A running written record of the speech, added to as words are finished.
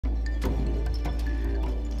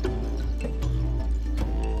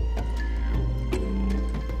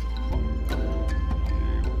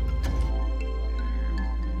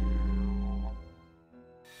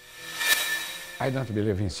I don't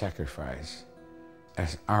believe in sacrifice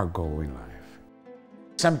as our goal in life.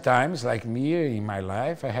 Sometimes, like me in my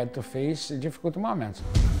life, I had to face difficult moments.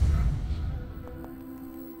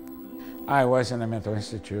 I was in a mental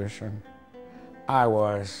institution. I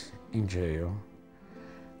was in jail.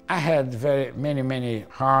 I had many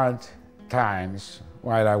hard times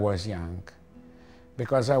while I was young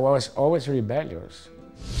because I was always rebellious.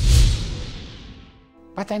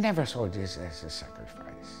 But I never saw this as a sacrifice.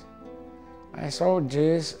 I saw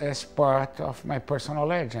this as part of my personal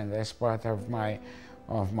legend, as part of my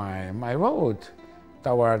road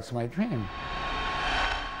towards my dream.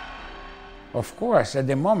 Of course, at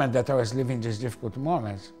the moment that I was living these difficult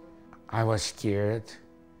moments, I was scared.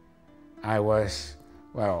 I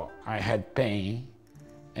had pain,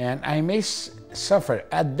 and I may suffer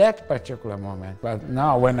at that particular moment. But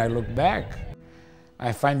now, when I look back,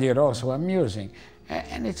 I find it also amusing.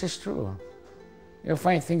 And it is true. You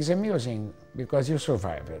find things amusing because you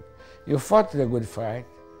survive it. You fought the good fight,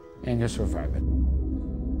 and you survive it.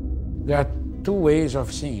 There are two ways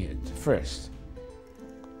of seeing it. First,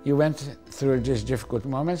 you went through these difficult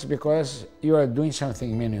moments because you are doing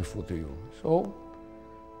something meaningful to you. So,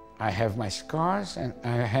 I have my scars, and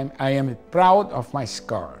I am proud of my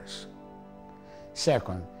scars.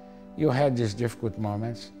 Second, you had these difficult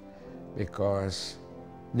moments because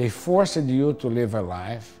they forced you to live a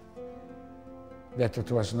life that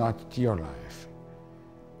it was not your life.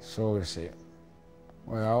 So you say,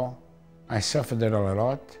 well, I suffered a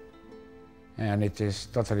lot, and it is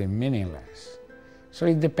totally meaningless. So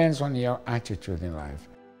it depends on your attitude in life.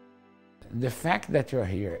 The fact that you're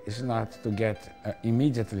here is not to get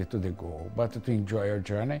immediately to the goal, but to enjoy your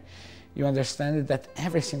journey. You understand that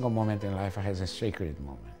every single moment in life has a sacred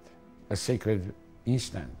moment, a sacred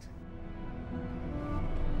instant.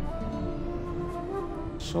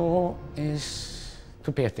 So is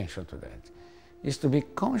to pay attention to that, is to be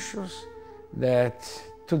conscious that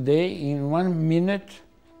today, in 1 minute,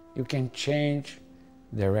 you can change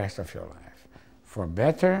the rest of your life, for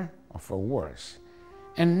better or for worse.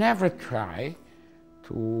 And never try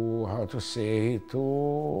to,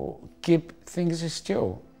 to keep things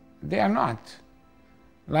still. They are not.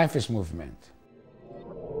 Life is movement.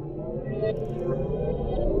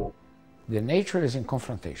 The nature is in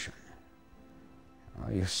confrontation.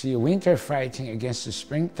 You see winter fighting against the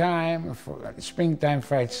springtime, springtime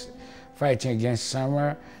fighting against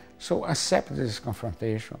summer. So accept this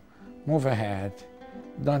confrontation, move ahead,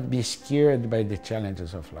 don't be scared by the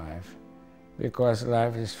challenges of life, because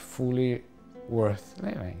life is fully worth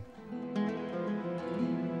living.